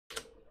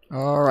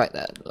Alright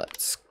then,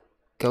 let's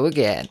go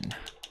again.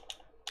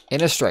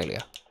 In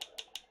Australia.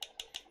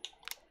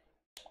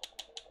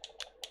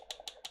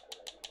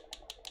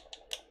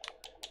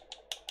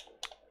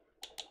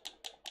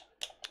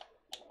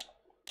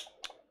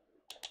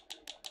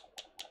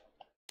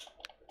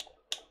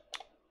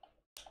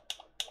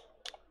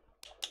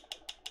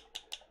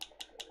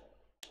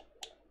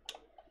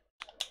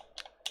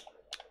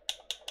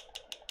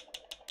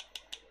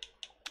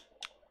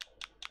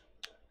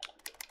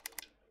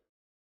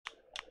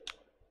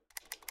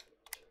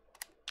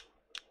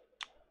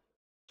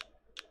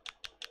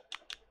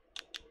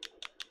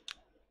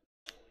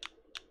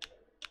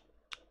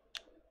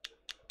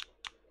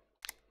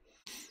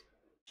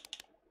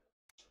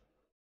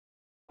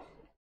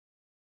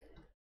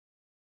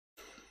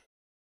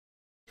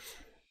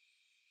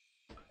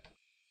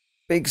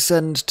 Big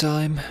send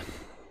time.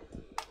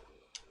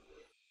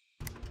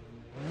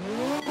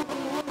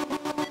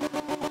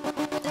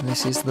 And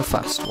this is the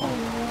fast one.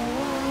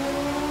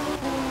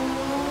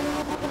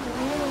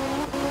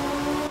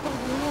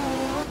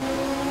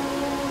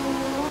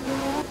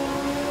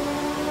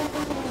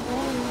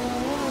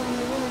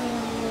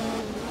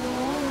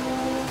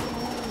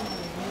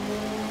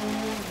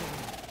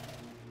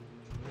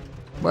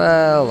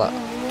 Well, that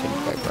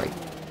didn't go great.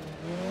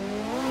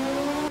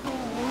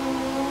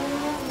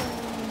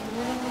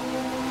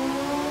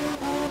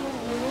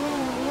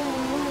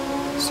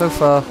 So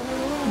far,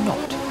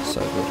 not so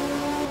good.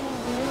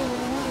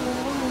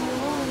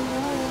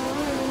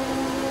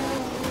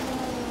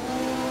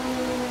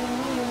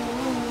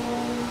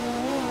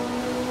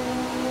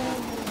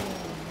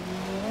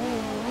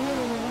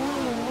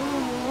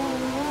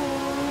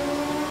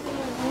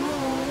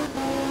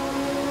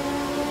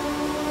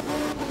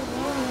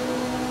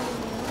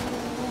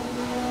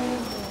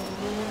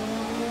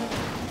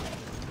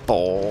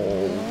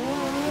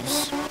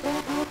 Balls.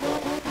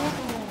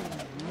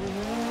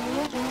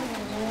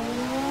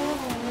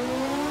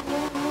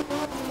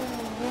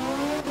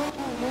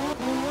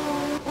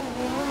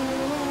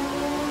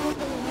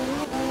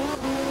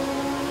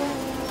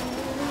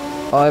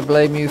 I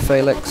blame you,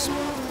 Felix.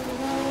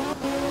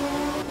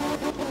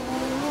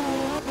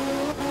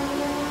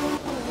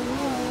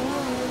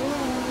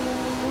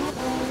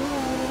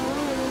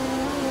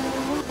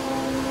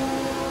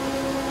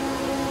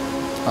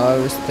 I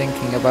was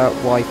thinking about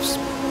wipes.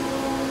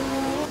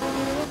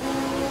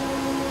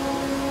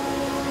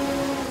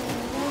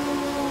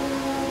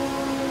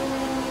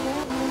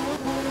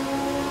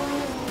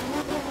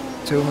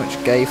 Too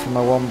much gay for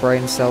my one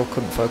brain cell,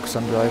 couldn't focus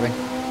on driving.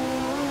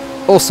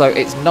 Also,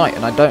 it's night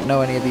and I don't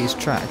know any of these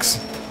tracks.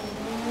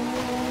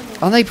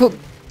 And they put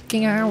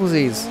fucking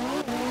houses.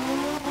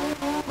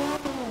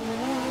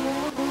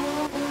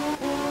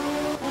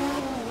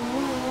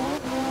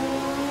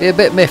 Be a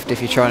bit miffed if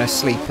you're trying to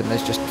sleep and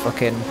there's just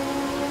fucking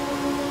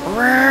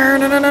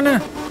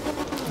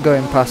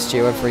going past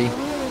you every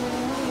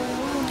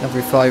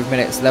 5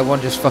 minutes, and then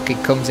one just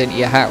fucking comes into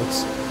your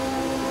house.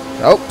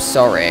 Oh,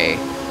 sorry.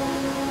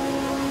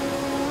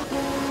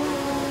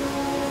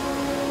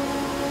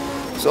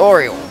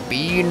 Sorry, old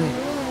bean.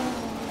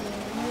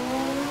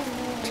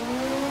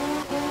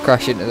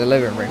 Crash into the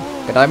living room.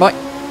 Good day, mate.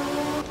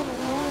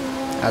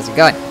 How's it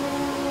going?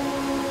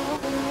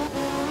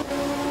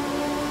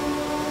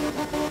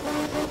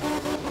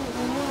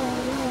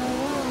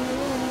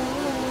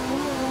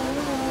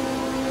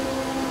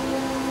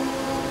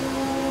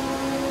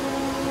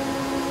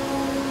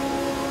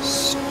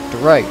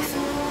 Strength.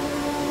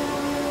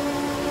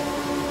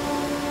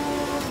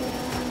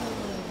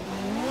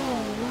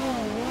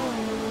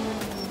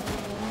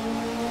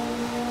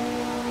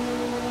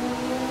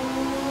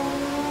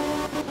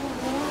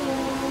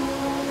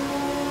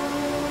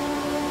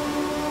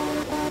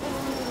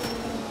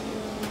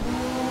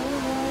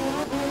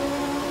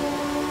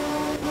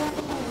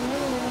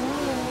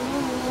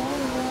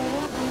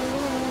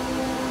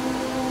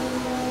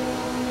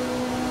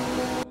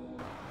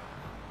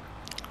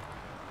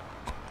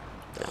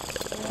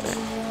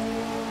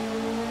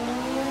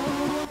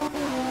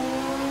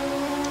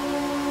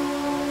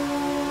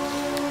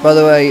 By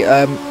the way,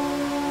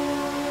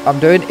 I'm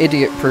doing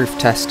idiot-proof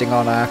testing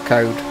on our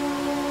code.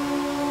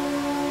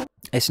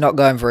 It's not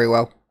going very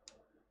well.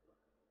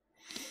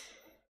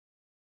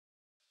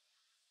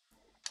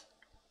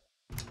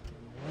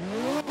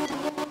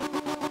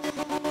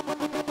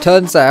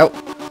 Turns out,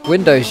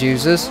 Windows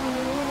users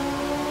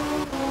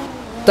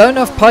don't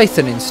have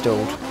Python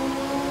installed,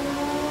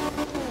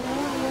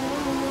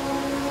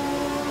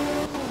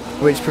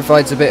 which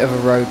provides a bit of a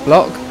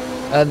roadblock.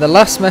 And the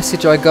last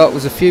message I got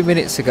was a few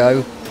minutes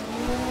ago,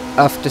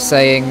 after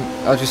saying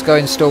I'll just go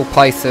install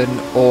Python,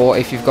 or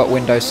if you've got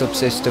Windows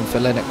Subsystem for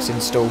Linux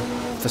installed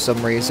for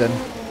some reason,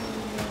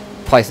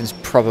 Python's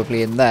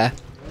probably in there.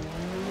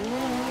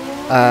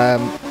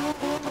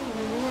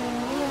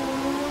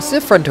 It's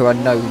a friend who I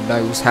know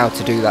knows how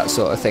to do that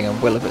sort of thing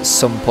and will have at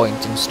some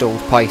point installed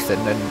Python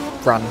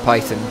and ran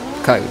Python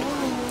code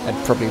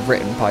and probably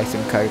written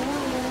Python code.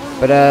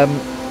 But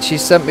she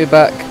sent me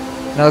back.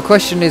 Now the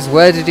question is,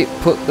 where did it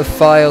put the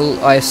file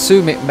I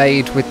assume it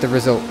made with the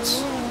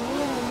results?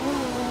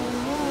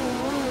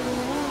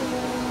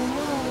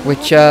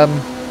 Which,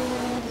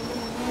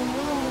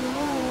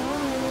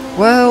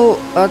 well,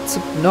 that's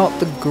not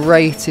the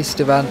greatest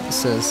of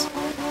answers.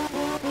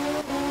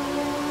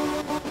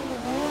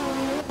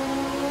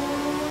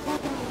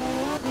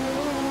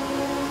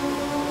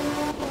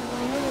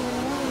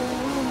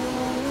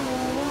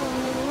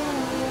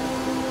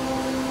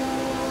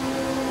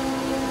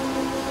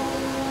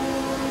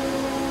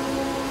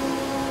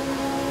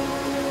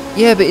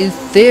 Yeah, but in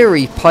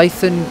theory,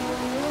 Python...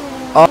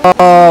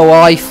 Oh,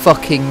 I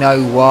fucking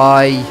know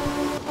why.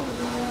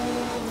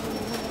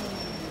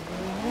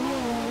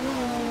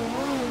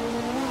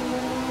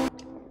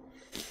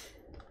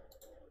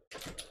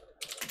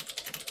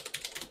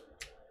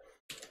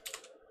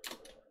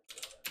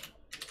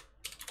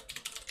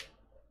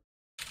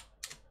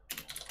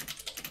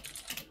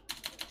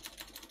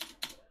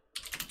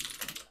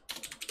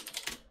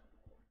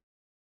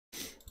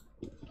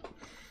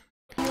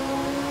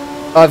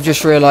 I've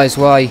just realised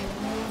why.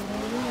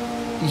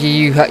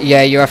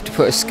 Yeah, you have to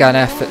put a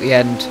scanf at the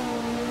end.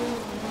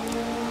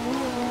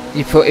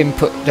 You put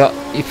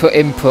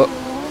input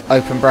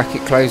open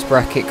bracket close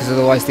bracket, because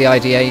otherwise the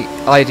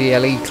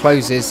IDLE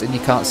closes and you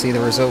can't see the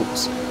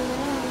results.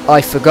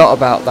 I forgot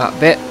about that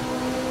bit.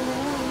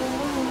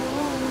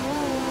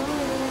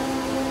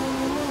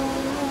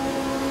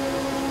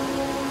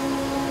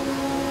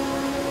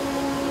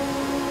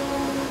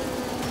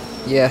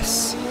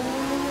 Yes.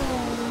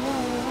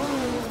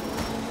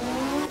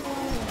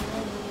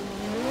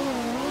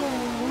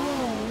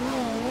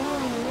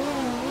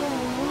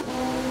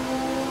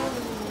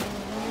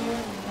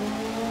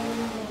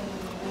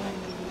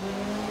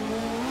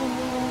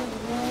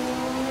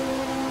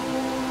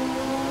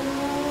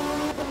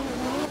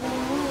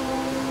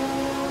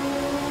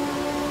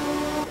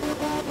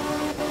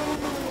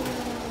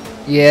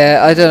 Yeah,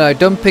 I don't know,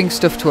 dumping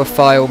stuff to a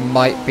file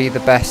might be the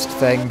best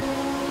thing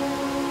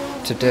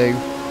to do.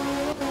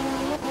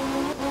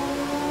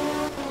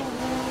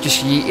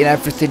 Just yeeting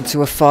everything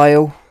to a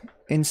file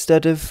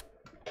instead of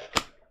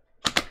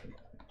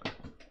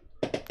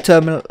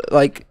terminal,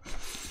 like...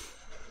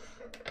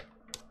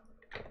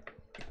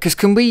 Because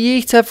can we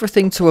yeet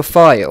everything to a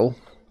file?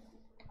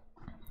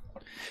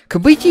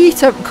 Can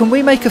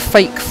we make a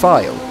fake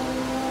file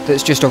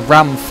that's just a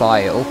RAM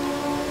file?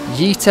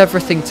 Yeet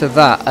everything to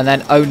that and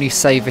then only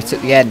save it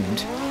at the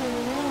end.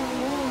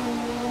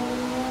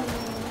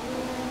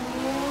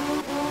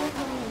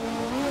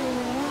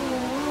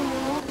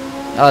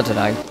 I don't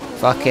know.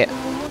 Fuck it.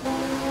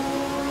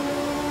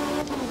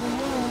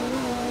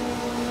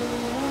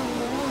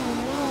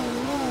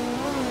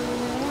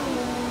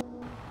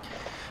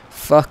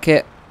 Fuck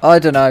it. I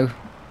don't know.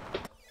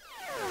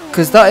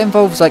 Because that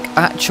involves like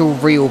actual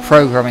real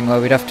programming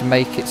where we'd have to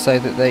make it so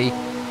that they...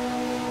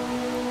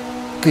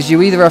 Because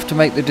you either have to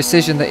make the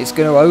decision that it's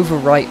going to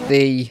overwrite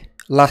the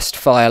last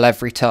file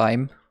every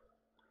time.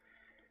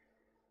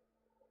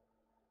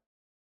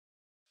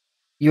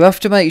 You have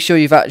to make sure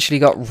you've actually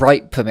got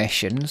write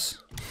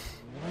permissions.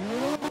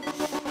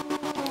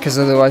 Because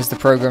otherwise the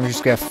program's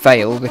just going to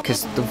fail,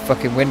 because the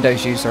fucking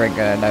Windows user ain't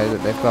going to know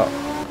that they've got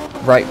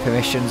write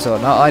permissions or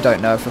not. I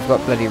don't know if I've got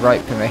bloody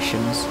write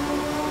permissions.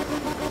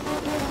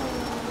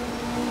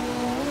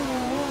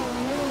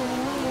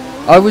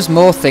 I was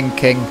more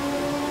thinking...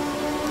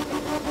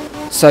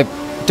 So,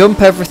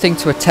 dump everything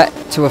to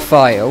a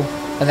file,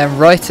 and then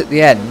right at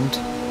the end,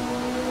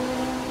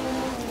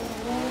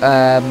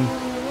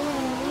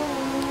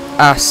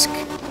 ask,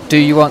 do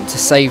you want to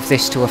save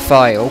this to a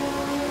file?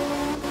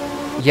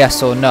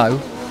 Yes or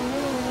no.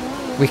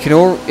 We can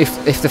all,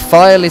 if the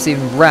file is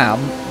in RAM,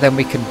 then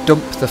we can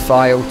dump the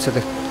file to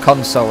the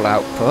console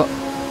output,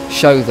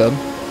 show them.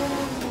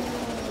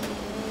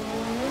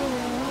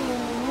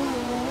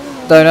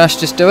 Don't ask,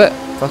 just do it.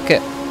 Fuck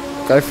it.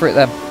 Go for it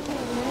then.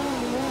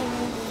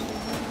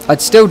 I'd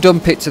still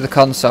dump it to the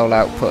console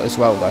output as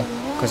well though,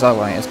 because I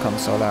want it as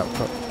console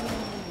output.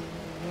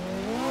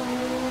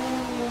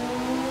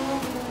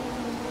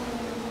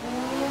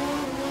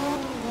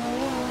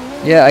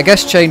 Yeah, I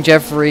guess change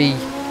every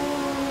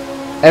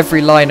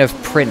line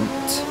of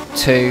print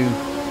to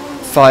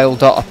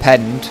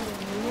file.append.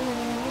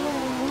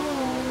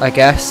 I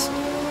guess.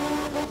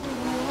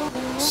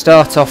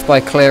 Start off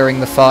by clearing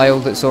the file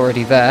that's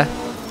already there.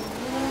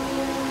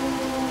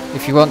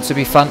 If you want to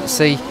be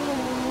fancy,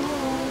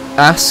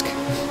 ask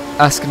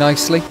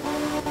nicely.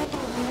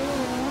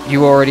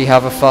 You already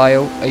have a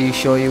file, are you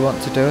sure you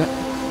want to do it?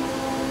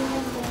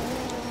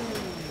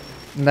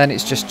 And then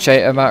it's just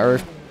a matter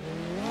of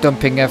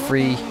dumping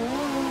every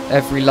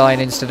line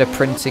instead of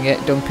printing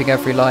it, dumping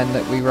every line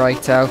that we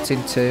write out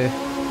into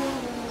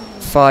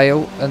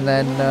file, and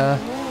then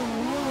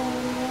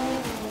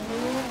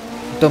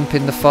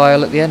dumping the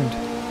file at the end.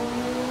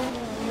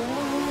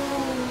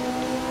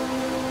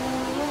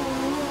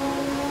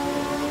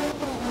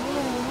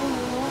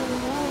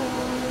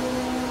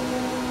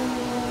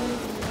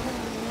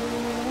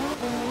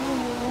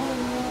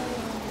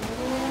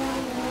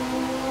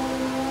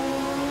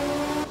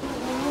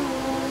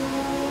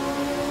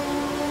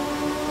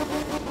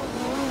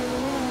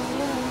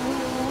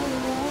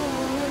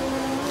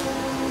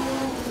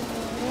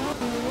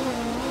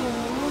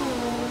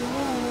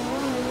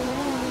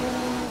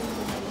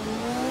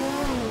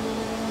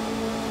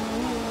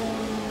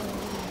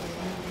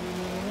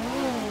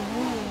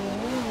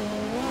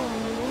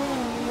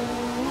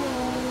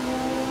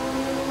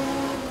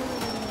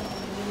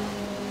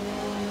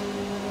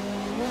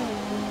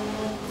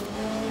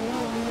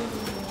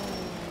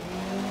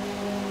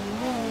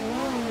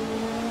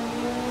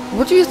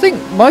 What do you think?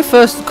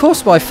 Of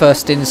course my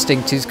first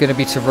instinct is going to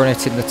be to run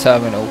it in the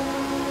terminal.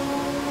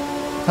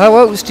 How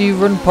else do you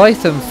run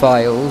Python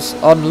files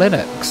on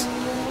Linux?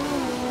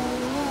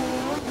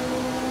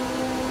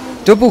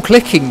 Double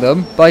clicking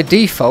them by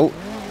default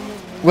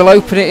will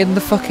open it in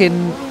the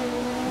fucking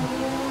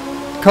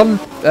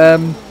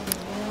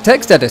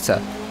text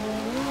editor.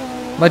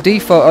 My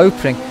default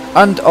opening,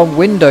 and on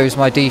Windows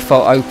my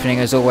default opening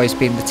has always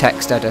been the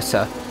text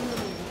editor.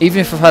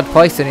 Even if I've had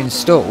Python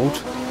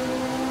installed,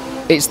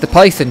 it's the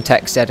Python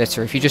text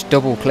editor. If you just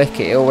double click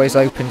it, it always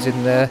opens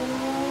in the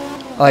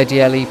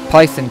IDLE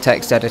Python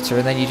text editor,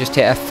 and then you just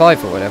hit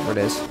F5 or whatever it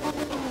is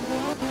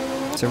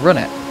to run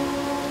it.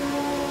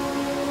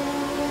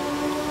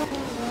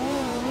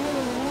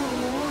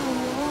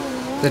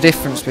 The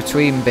difference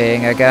between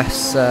being, I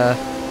guess,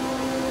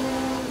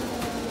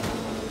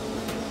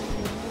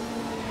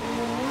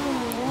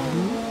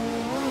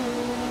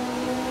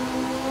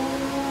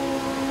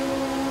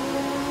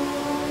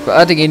 but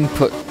adding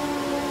input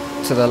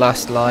to the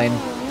last line.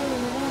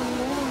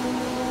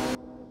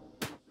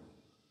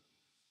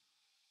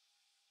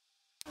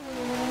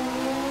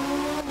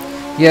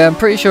 Yeah, I'm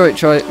pretty sure it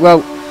tries. Well,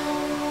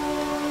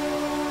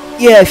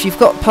 yeah, if you've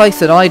got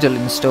Python idle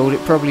installed,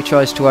 it probably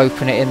tries to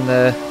open it in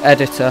the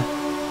editor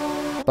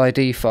by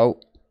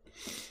default,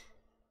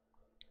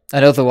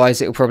 and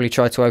otherwise it'll probably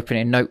try to open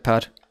it in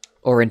Notepad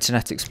or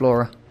Internet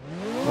Explorer,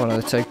 one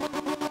of the two.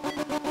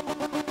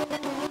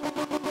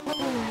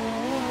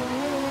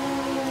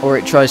 Or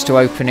it tries to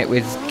open it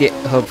with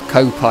GitHub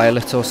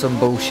Copilot or some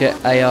bullshit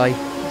AI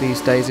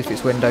these days if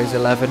it's Windows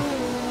 11.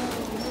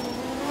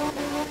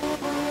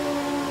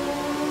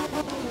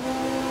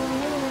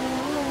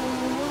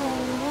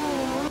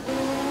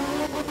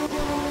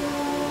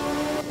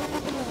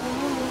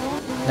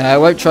 Now, I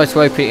won't try to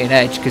open it in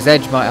Edge, because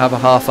Edge might have a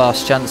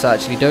half-assed chance of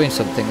actually doing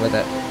something with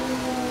it.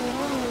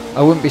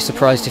 I wouldn't be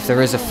surprised if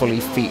there is a fully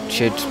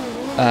featured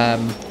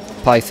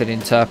Python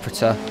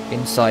interpreter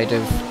inside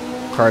of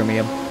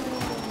Chromium,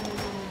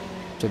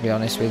 to be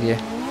honest with you.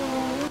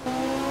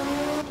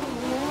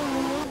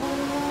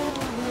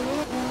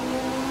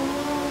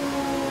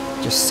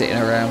 Just sitting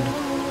around.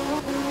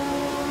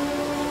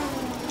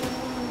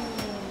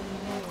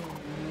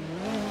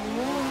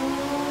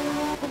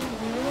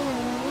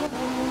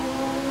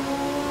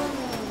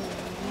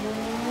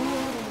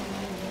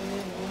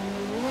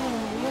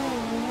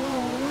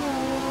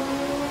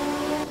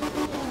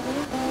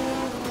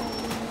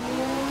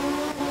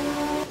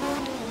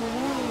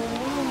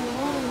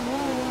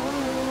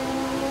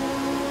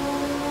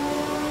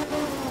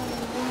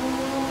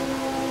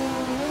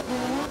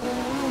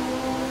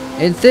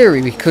 In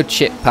theory, we could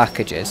ship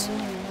packages,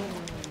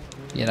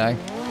 you know.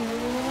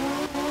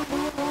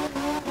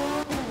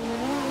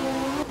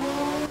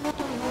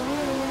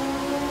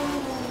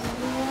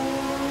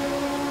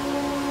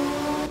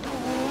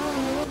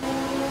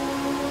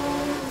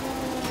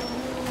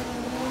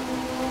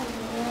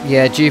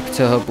 Yeah,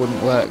 Jupyter Hub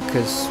wouldn't work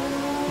because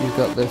you've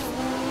got the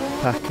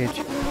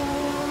package.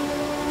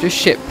 Just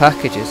ship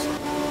packages.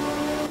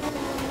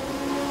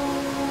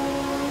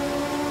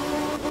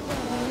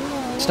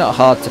 It's not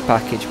hard to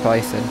package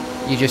Python.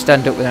 You just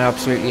end up with an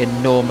absolutely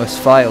enormous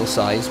file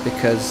size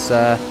because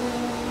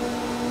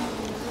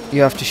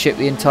you have to ship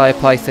the entire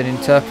Python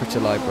interpreter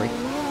library.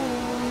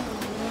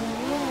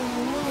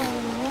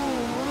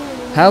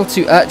 How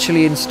to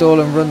actually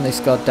install and run this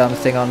goddamn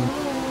thing on...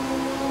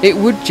 It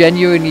would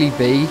genuinely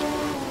be,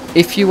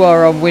 if you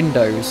are on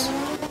Windows,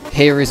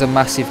 here is a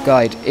massive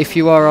guide. If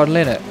you are on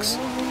Linux,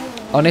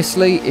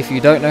 honestly, if you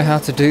don't know how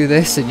to do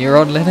this and you're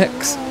on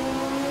Linux,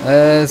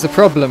 there's a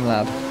problem,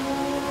 lad.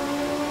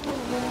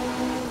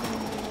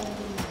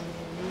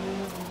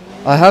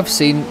 I have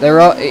seen,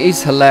 it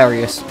is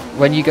hilarious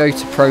when you go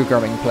to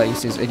programming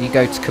places and you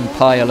go to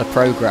compile a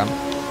program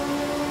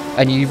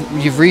and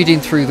you're reading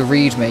through the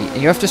readme and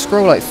you have to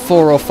scroll like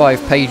 4 or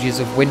 5 pages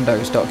of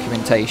Windows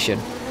documentation.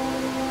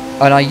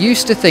 And I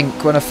used to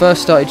think when I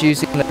first started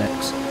using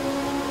Linux,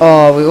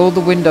 oh, with all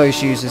the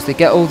Windows users, they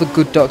get all the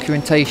good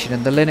documentation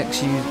and the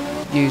Linux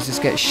users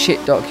get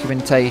shit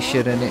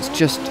documentation, and it's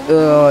just,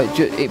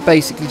 it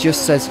basically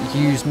just says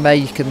use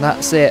make and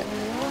that's it.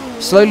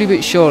 Slowly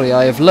but surely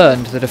I have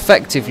learned that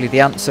effectively the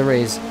answer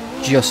is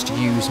just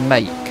use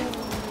make.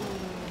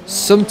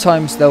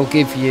 Sometimes they'll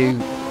give you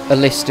a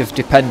list of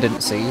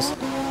dependencies,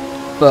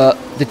 but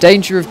the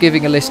danger of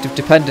giving a list of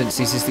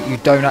dependencies is that you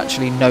don't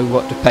actually know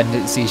what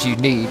dependencies you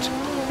need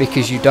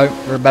because you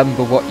don't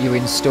remember what you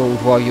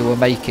installed while you were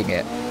making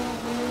it,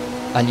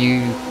 and you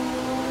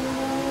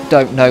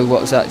don't know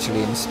what's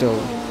actually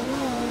installed.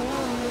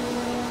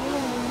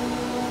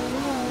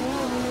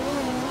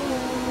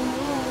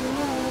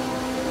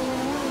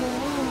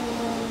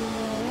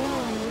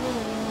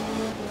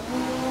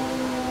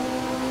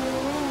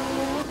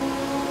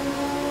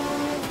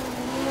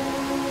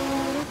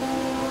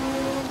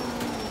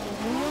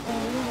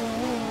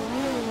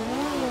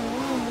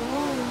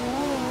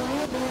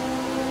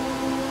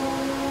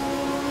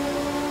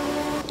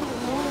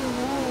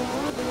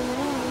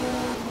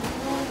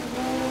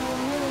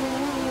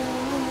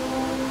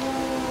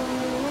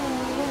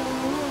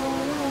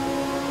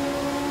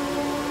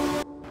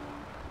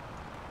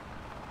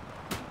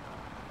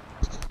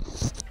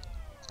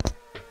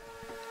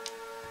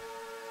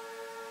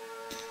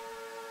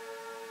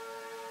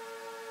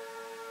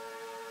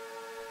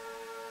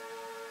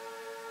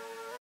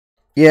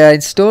 Yeah,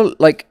 install,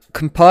 like,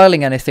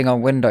 compiling anything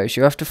on Windows,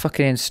 you have to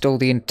fucking install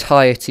the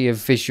entirety of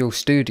Visual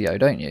Studio,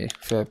 don't you?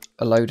 For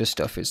a load of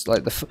stuff. It's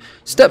like the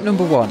step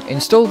number 1,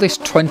 install this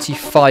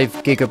 25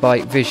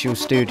 GB Visual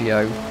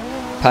Studio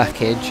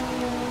package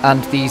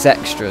and these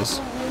extras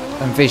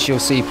and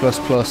Visual C++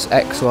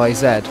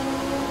 XYZ.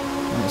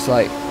 And it's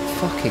like,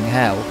 fucking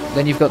hell.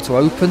 Then you've got to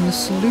open the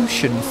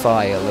solution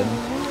file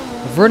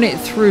and run it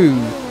through,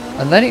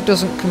 and then it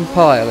doesn't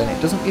compile, and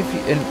it doesn't give you,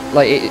 and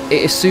like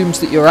it assumes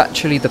that you're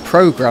actually the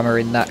programmer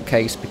in that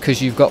case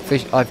because you've got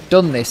I've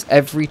done this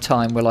every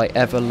time. Will I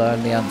ever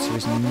learn? The answer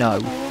is no.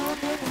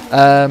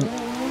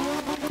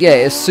 Yeah,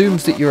 it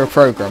assumes that you're a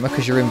programmer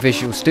because you're in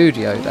Visual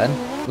Studio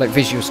then. Like,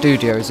 Visual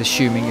Studio is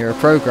assuming you're a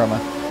programmer.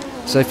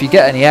 So if you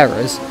get any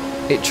errors,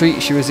 it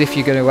treats you as if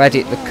you're going to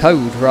edit the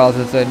code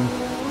rather than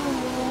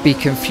be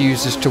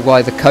confused as to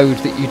why the code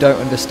that you don't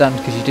understand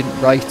because you didn't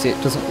write it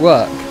doesn't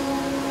work.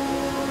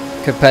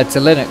 Compared to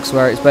Linux,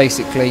 where it's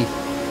basically,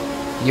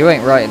 you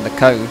ain't writing the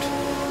code.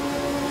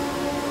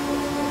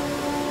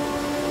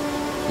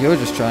 You're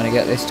just trying to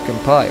get this to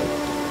compile.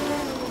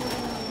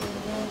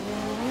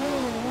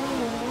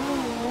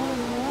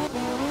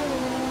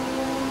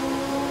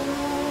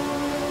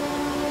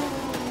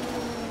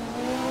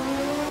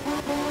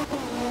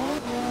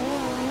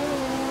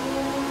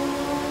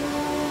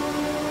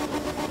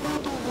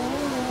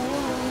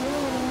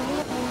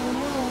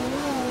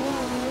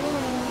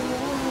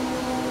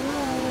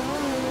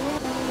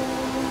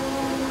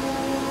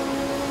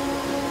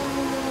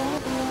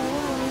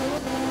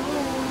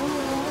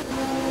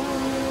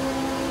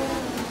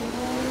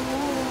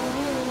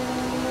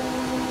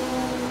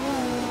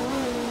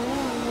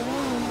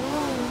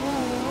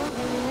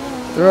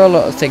 There are a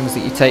lot of things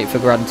that you take for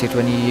granted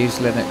when you use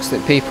Linux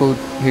that people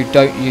who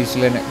don't use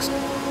Linux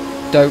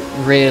don't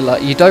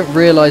realise. You don't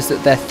realise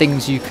that they're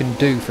things you can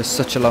do for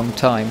such a long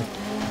time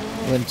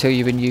until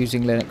you've been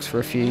using Linux for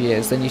a few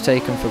years. Then you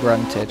take them for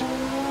granted,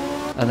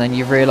 and then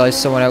you realise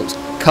someone else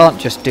can't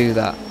just do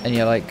that, and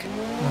you're like,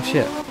 oh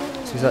shit,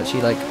 this is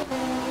actually like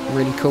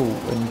really cool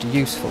and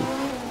useful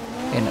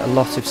in a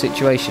lot of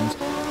situations.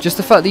 Just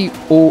the fact that you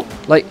all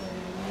like.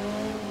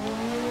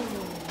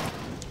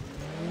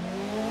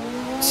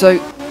 So,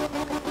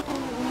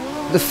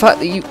 the fact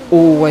that you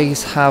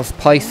always have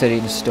Python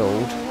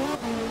installed,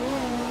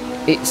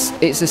 it's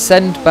a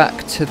send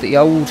back to the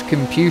old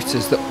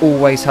computers that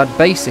always had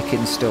BASIC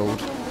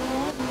installed.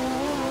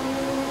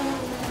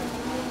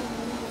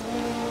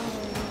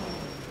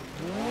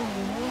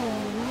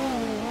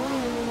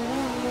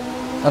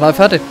 And I've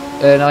had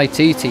an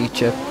IT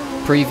teacher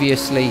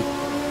previously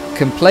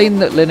complain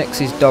that Linux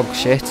is dog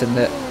shit and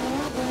that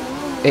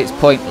it's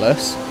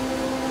pointless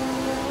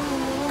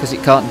because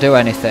it can't do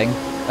anything,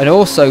 and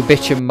also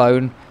bitch and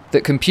moan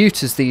that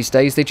computers these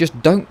days, they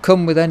just don't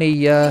come with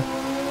any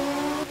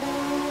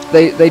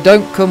they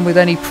don't come with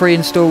any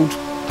pre-installed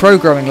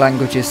programming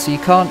languages, so you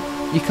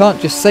can't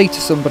just say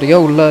to somebody,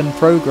 oh, learn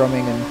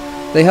programming, and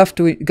they have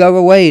to go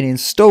away and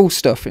install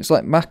stuff. It's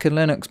like Mac and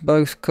Linux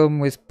both come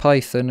with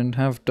Python and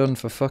have done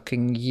for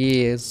fucking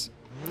years.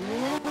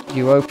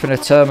 You open a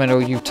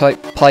terminal, you type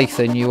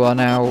Python, you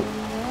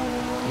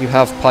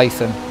have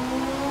Python.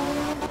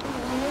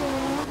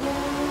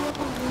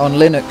 On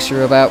Linux,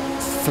 you're about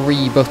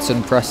 3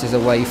 button presses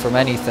away from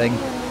anything.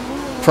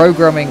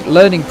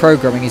 Learning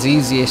programming is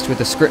easiest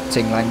with a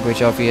scripting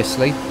language,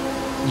 obviously.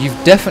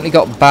 You've definitely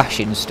got Bash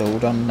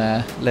installed on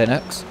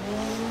Linux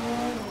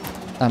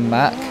and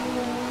Mac.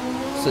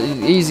 So it's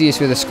easiest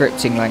with a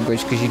scripting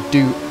language because you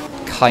do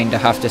kind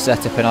of have to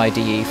set up an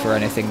IDE for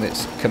anything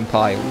that's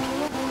compiled.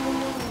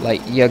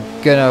 Like, you're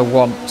gonna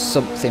want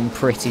something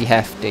pretty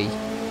hefty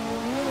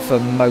for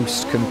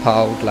most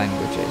compiled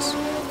languages.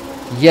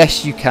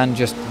 Yes, you can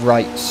just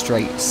write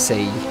straight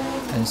C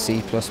and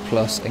C++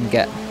 and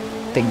get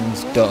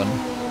things done.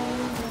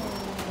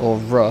 Or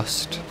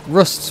Rust.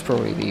 Rust's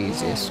probably the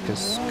easiest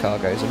because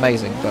Cargo is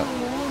amazing, but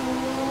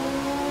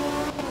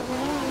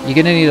you're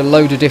going to need a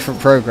load of different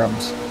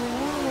programs.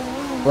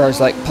 Whereas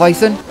like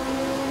Python,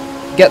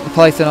 get the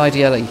Python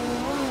IDLE.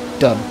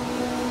 Done.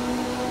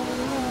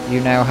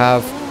 You now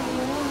have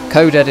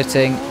code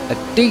editing,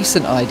 a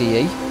decent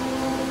IDE,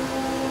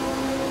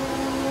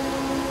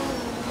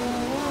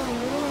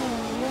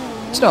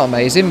 it's not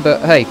amazing, but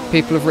hey,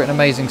 people have written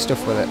amazing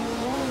stuff with it.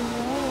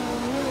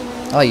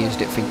 I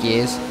used it for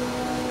years.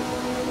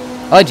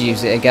 I'd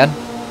use it again,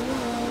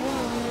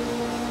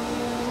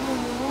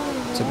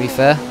 to be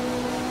fair.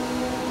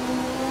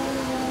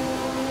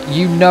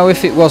 You know,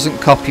 if it wasn't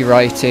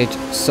copyrighted,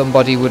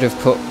 somebody would have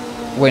put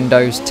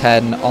Windows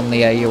 10 on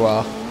the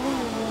AUR.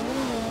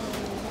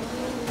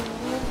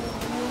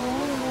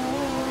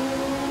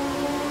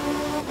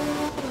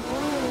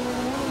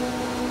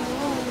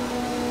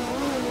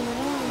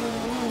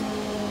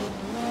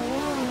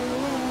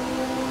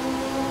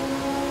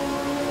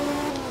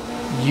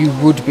 You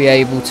would be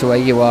able to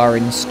AUR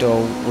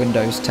install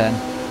Windows 10.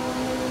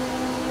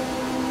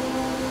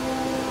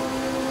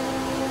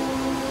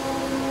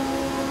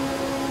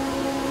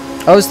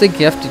 I was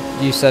thinking, after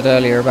you said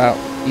earlier about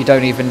you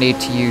don't even need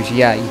to use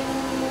Yay.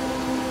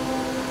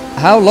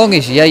 How long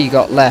has Yay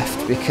got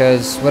left?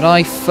 Because when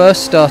I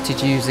first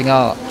started using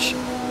Arch,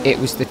 it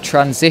was the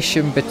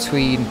transition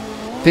between...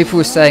 People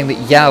were saying that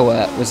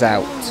Yawa was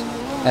out,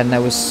 and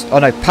there was... Oh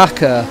no,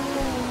 Pack-AUR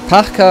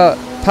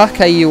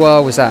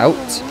was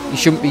out. You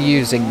shouldn't be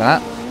using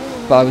that,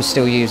 but I was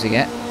still using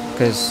it,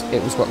 because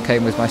it was what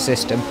came with my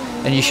system.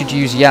 And you should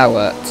use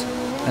Yawert.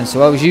 And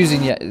so I was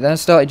using... Then I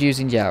started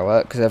using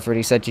Yawert, because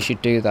everybody said you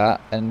should do that,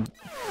 and...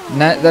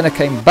 Then I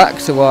came back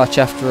to Arch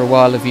after a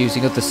while of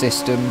using other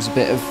systems, a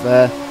bit of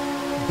the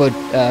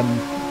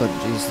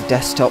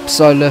desktop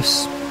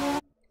Solus,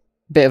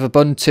 bit of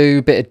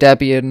Ubuntu, bit of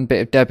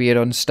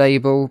Debian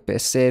unstable, bit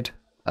of SID,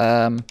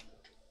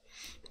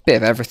 bit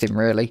of everything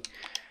really.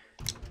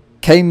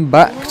 Came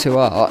back to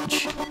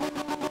Arch,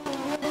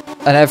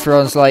 and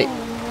everyone's like,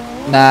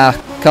 nah,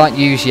 can't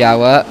use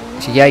Yawert,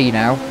 it's Yay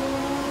now.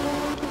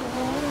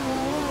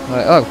 I'm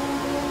like, oh,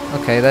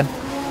 okay then.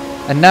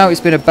 And now it's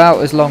been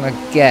about as long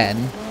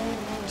again,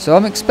 so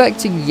I'm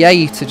expecting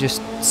Yay to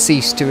just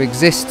cease to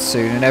exist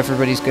soon, and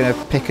everybody's going to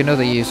pick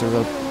another user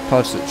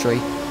repository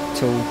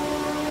tool.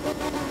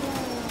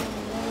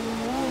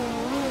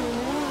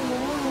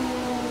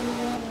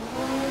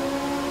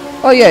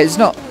 Oh yeah, it's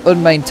not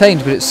unmaintained,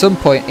 but at some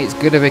point it's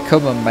going to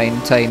become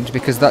unmaintained,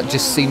 because that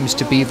just seems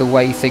to be the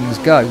way things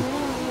go.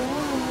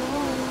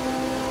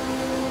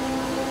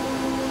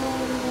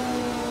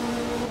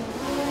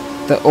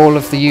 That all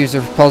of the user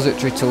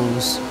repository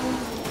tools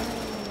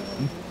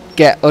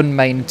get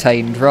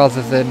unmaintained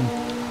rather than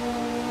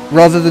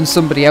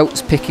somebody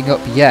else picking up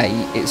Yay.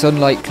 It's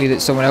unlikely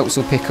that someone else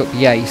will pick up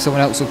Yay.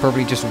 Someone else will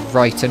probably just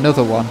write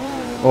another one,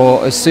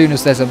 or as soon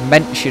as there's a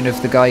mention of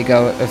the guy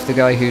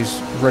who's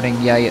running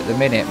Yay at the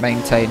minute,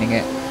 maintaining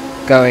it,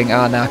 going,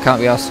 ah, now I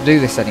can't be asked to do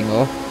this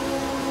anymore,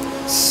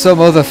 some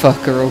other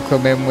fucker will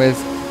come in with,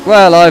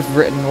 well, I've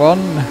written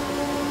one.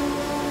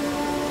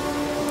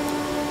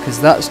 Because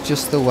that's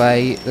just the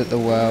way that the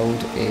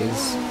world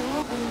is.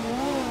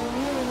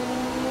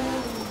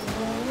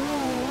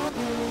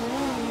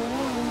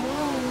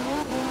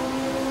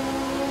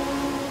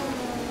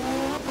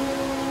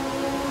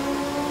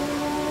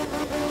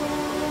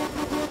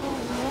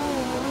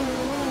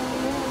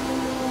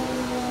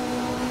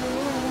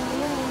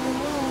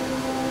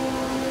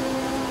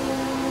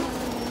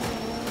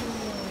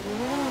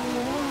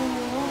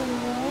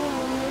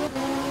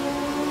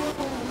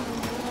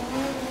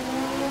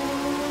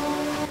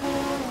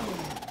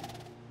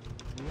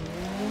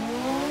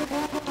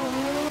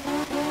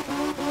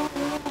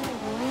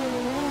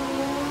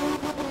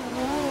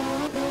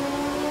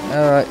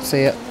 Alright,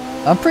 see ya.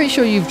 I'm pretty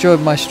sure you've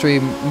joined my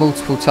stream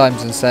multiple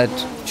times and said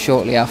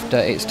shortly after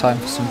it's time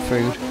for some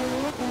food.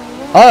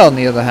 I, on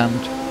the other hand,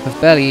 have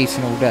barely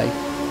eaten all day.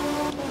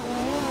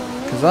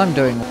 Because I'm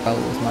doing well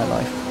with my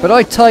life. But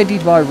I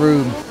tidied my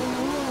room.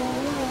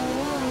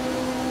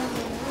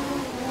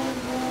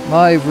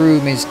 My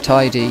room is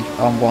tidy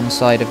on one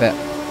side of it.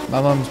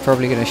 My mum's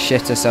probably going to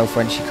shit herself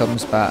when she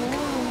comes back.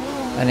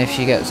 And if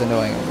she gets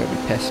annoying, I'm going to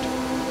be pissed.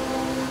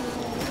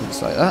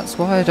 It's like, that's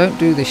why I don't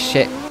do this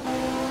shit.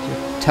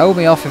 Tell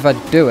me off if I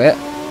do it.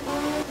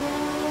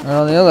 And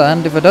on the other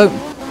hand, if I don't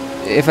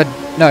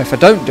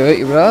do it,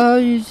 you'll go, oh,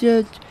 you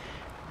should.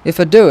 If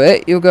I do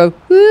it, you'll go,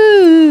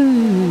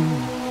 ooh.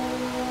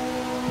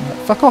 Like,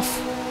 fuck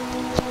off.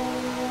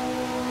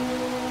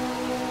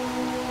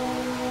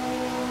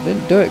 I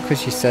didn't do it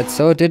because you said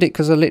so. I did it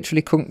because I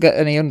literally couldn't get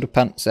any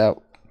underpants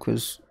out.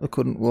 Because I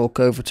couldn't walk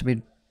over to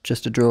me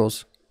just a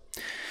drawers.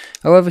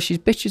 However, she's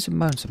bitches and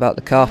moans about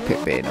the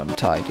carpet being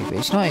untidy, but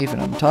it's not even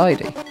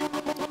untidy.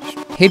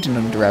 Hidden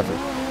under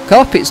everything.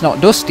 Carpet's not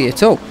dusty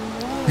at all.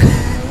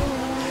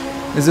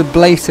 There's a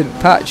blatant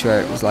patch where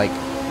it was like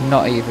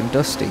not even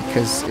dusty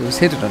because it was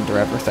hidden under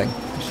everything.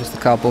 It's just the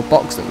cardboard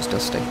box that was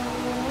dusty.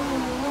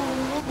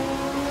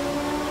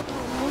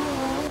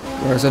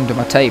 Whereas under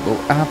my table,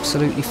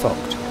 absolutely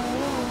fucked.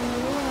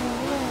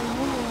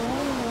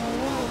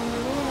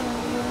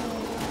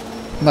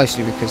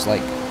 Mostly because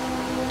like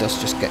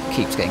dust just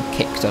keeps getting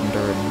kicked under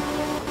and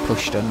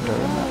pushed under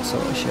and that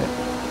sort of shit.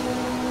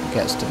 It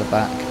gets to the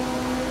back.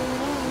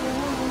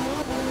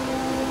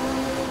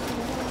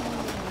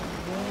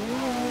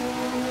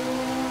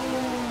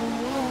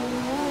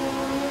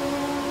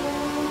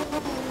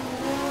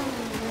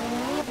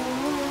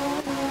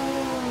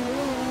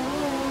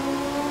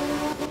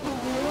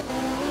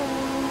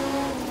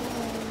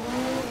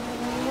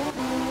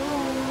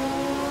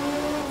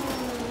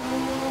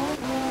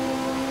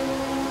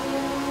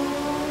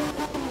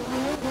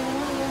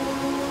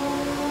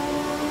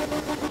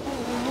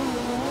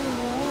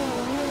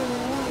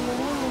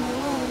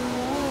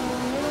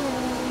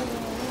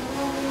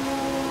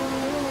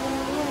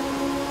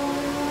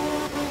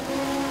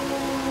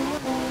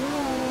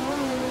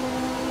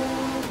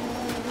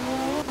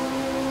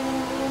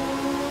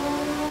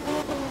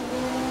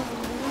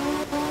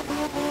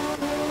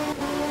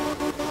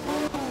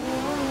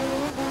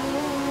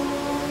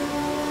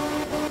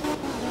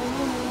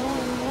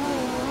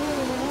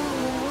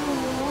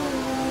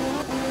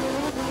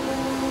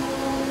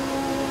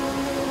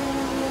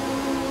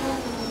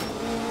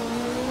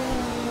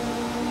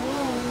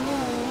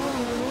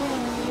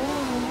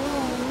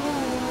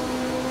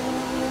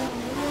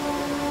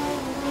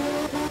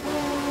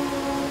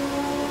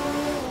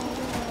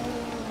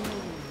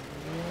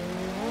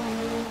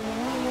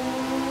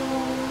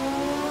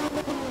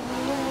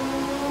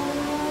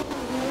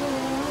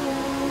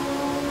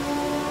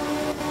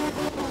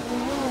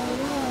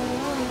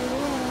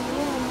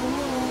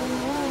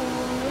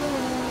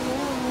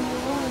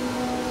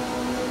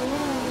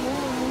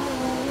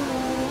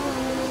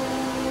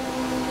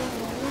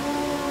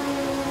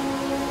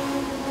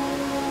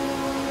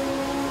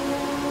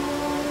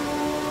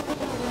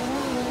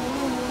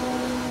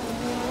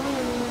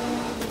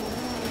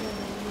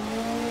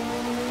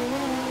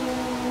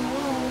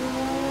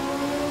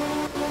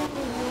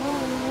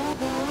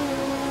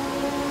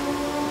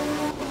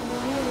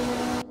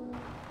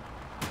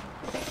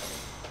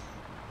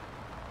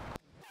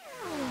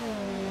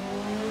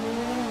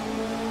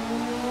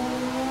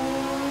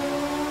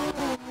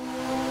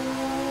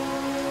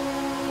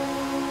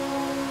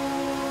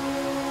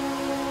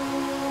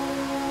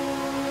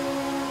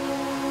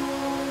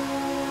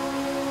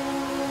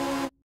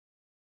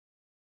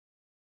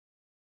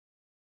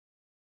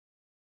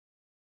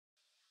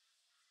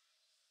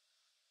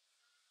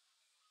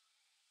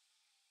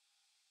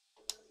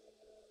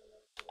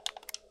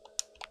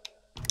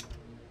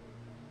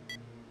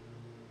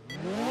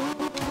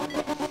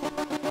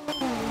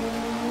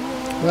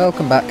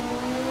 Welcome back.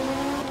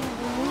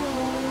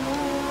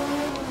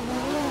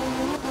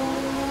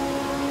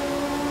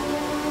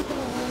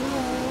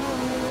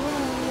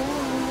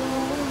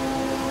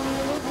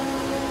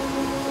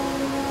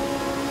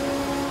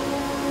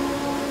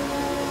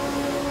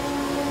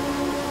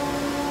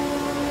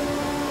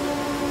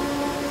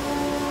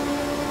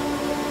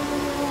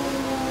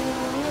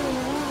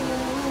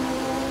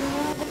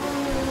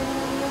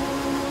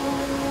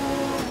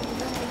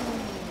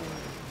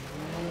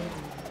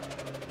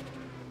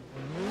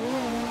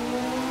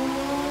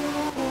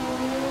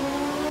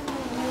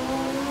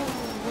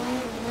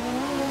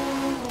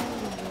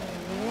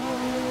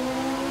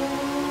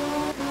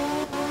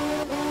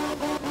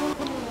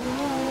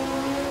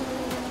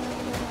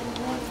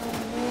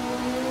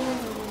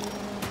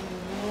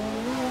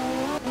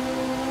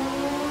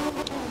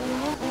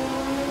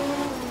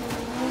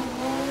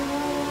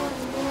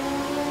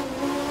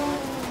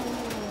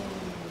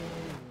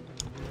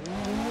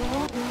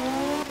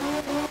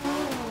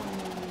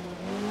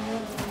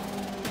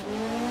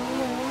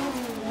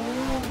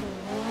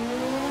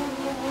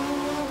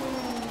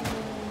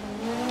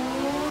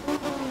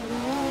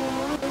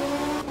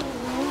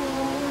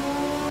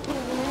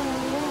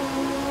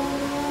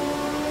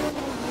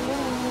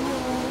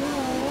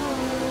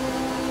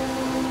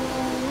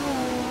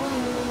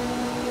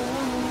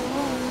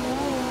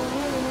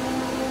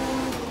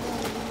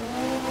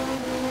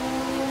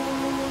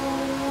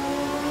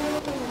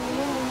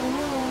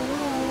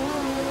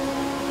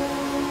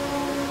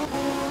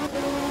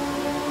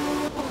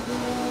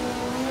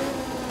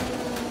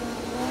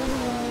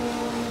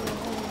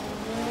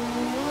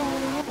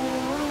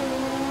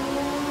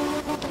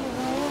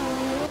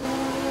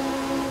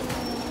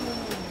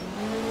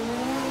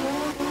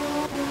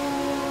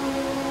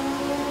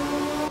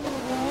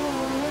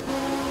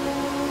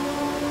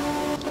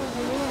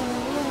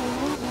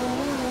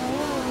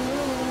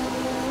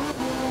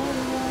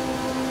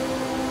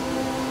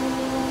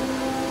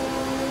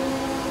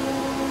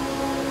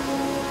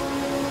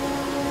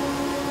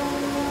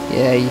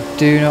 Yeah, you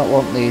do not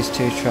want these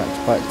two tracks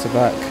back to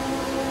back,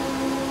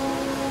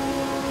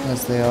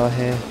 as they are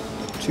here.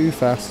 Too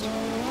fast.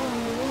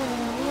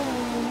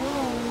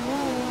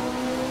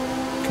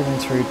 Coming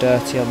through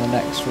dirty on the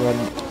next run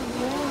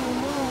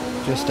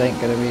just ain't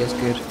going to be as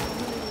good.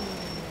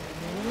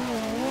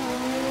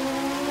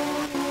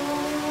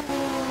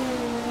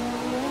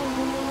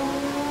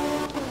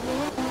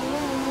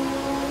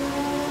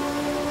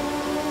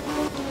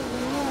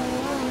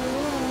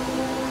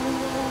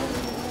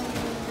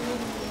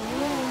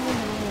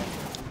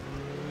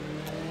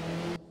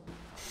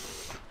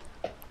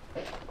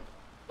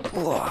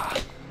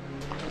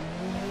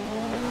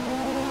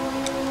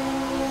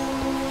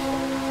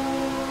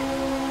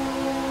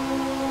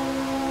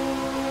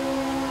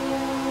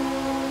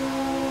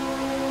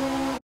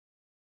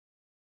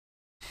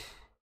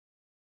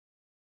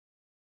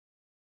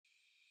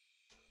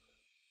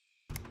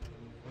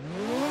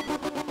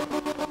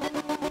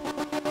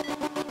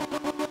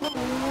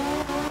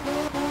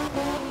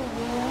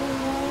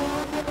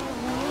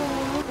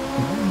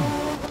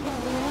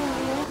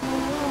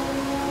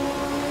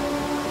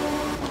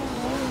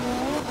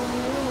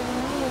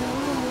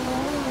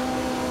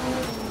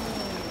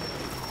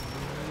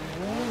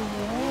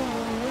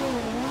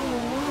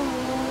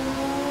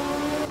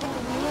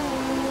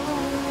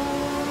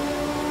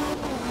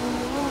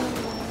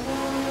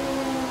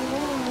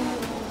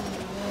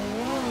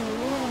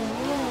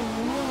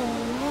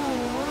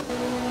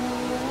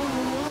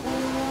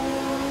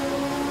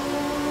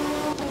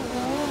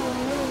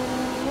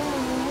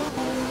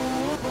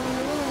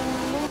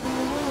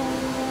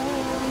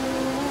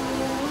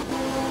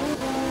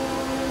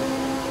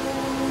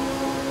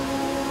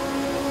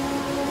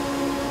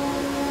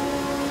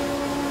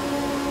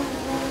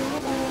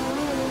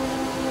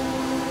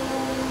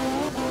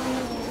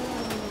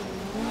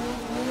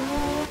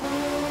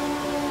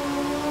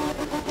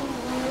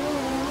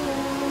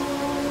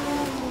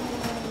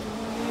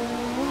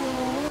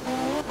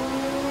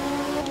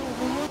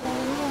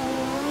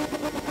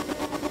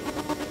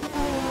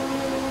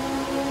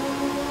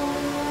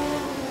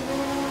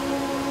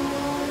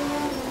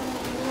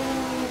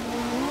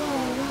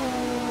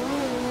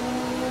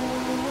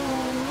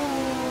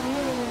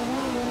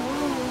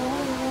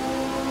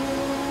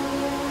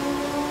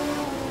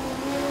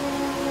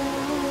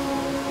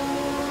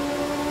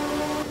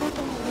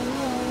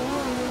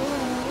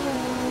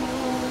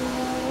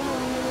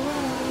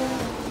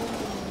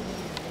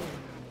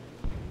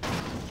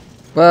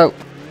 Well,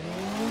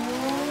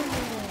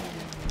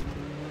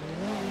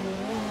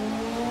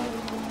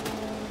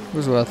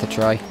 was worth a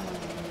try.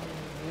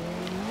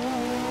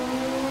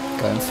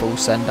 Going full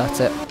send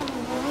at it.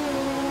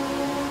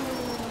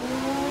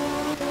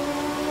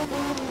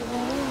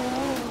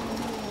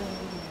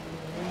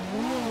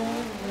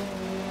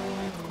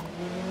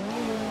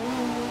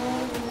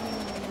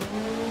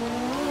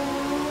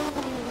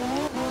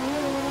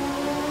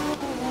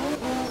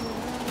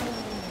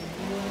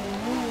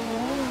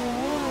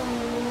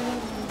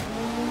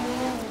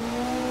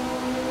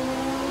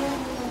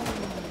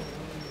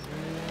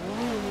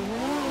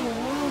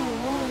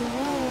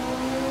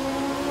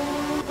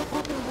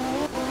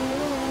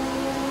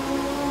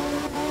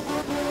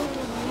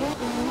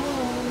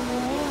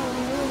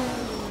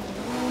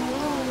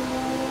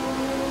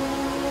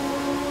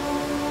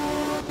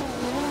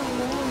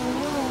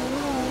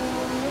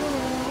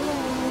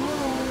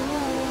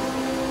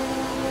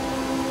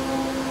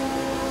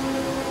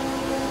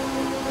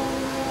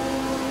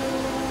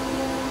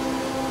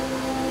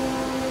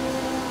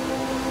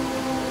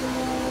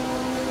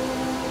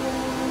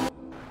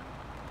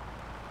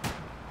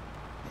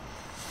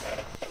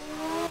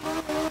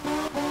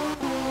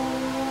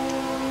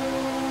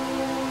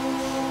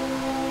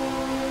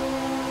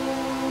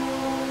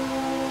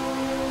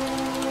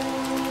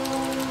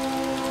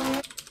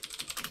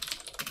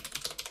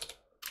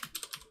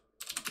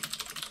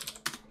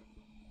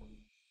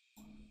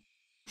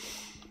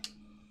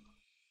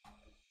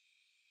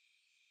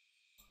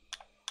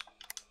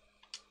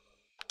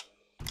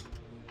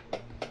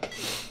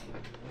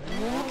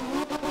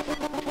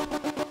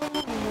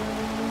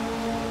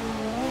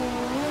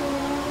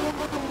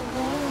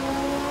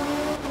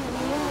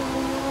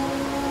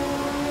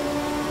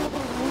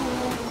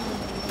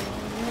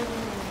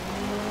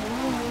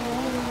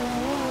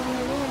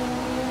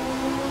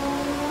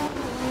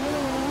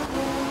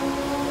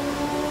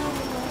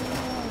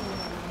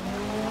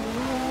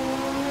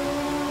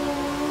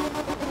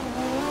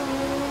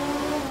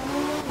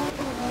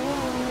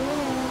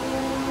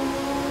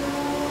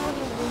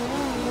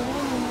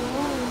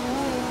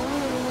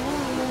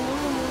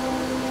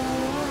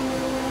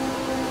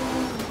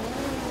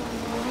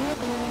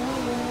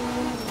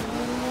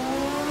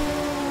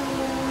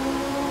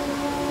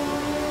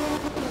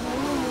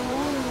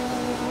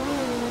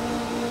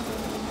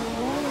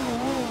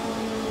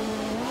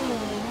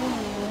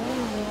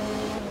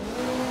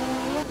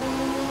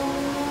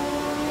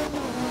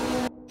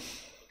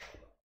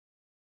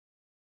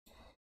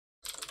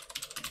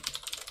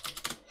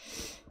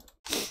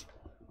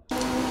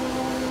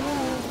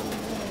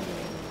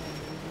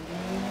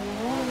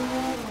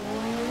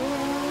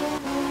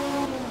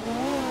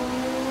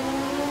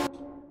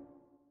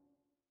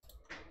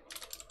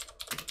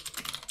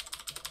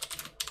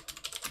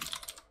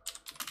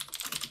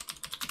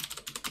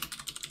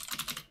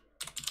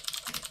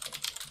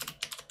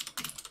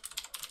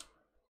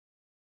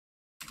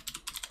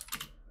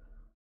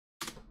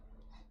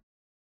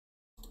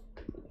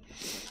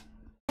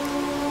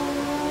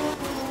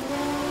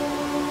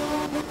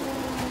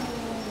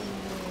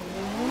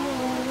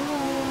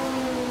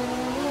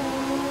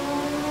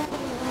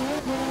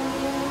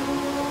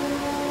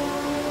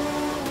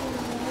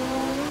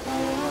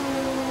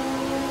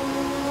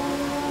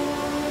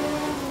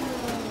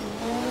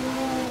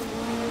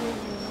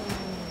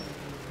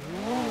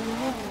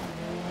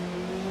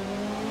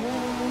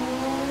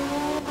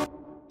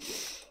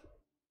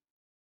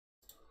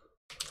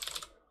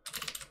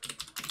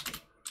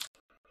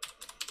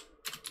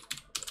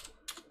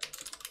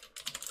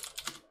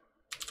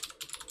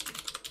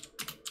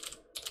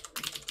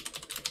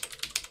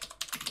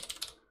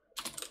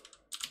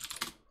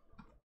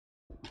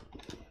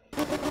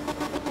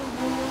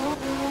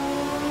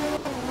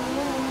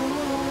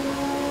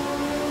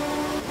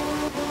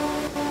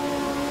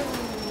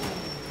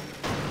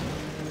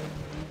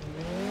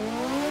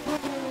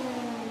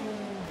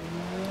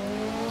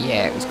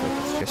 Yeah, it was quicker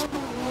to just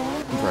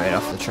run it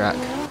off the track.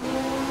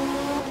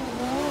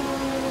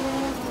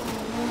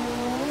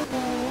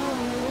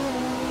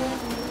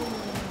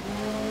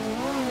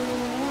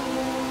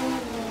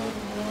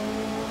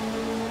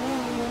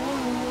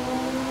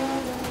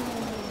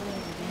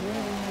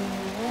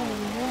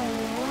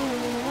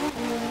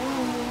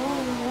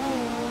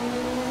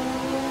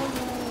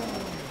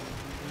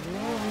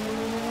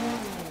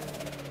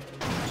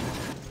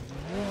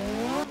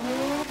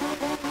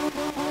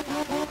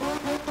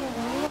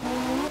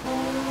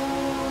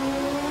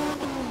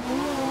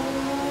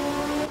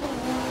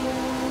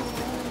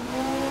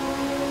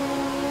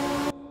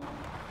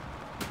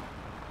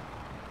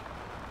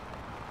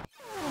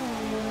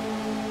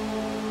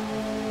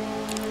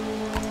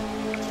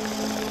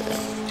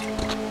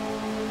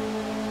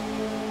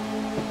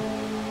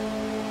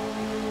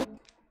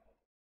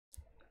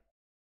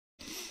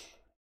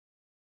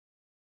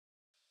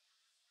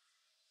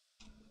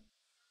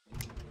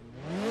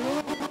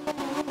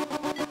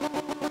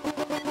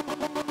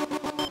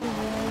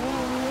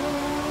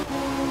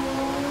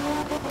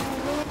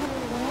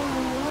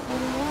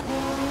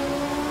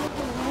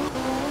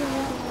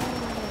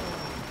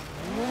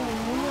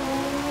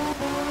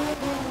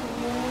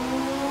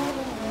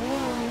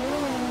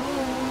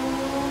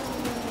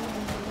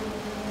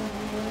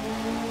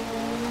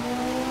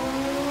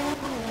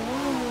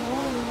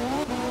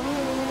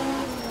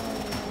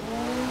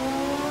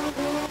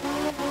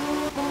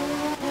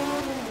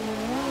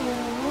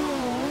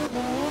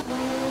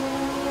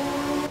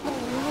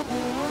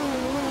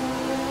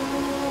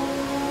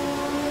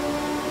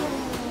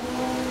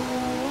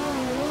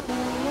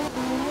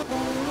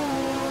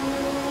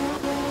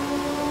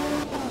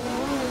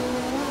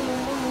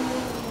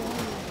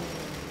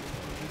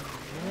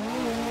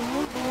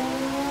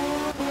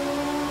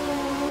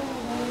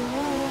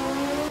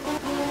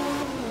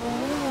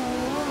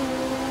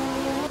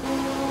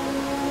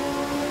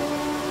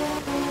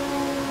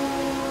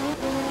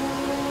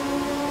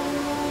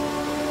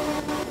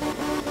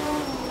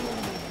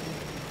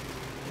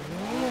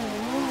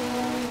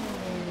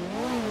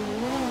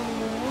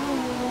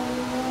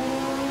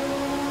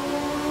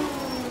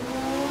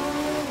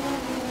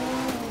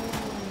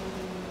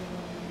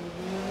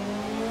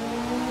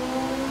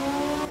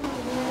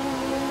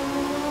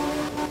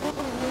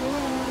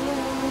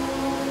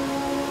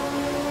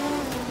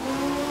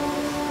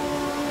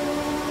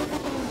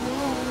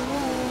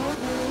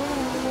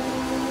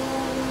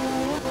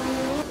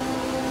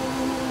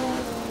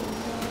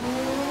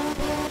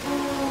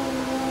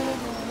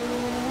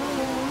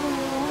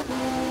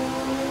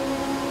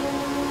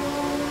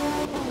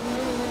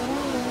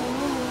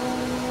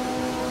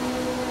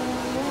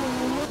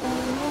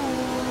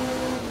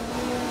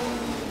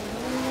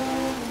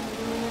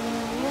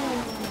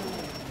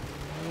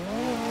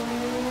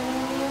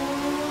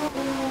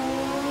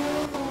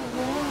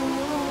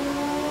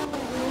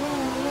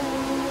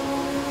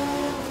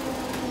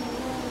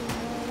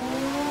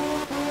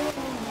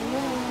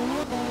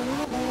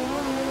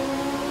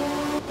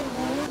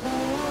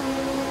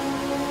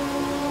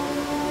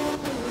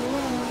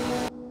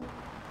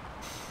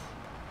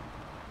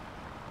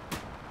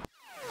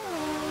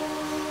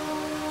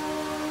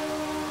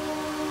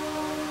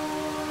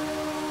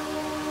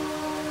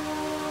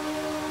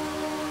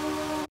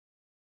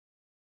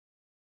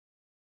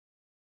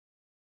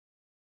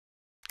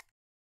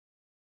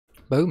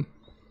 Boom.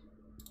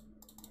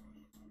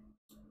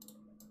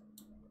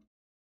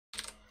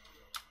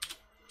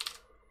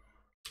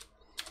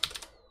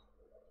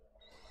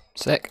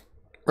 Sick.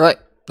 Right,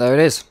 there it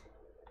is.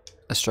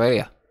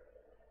 Australia.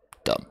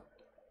 Done.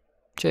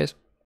 Cheers.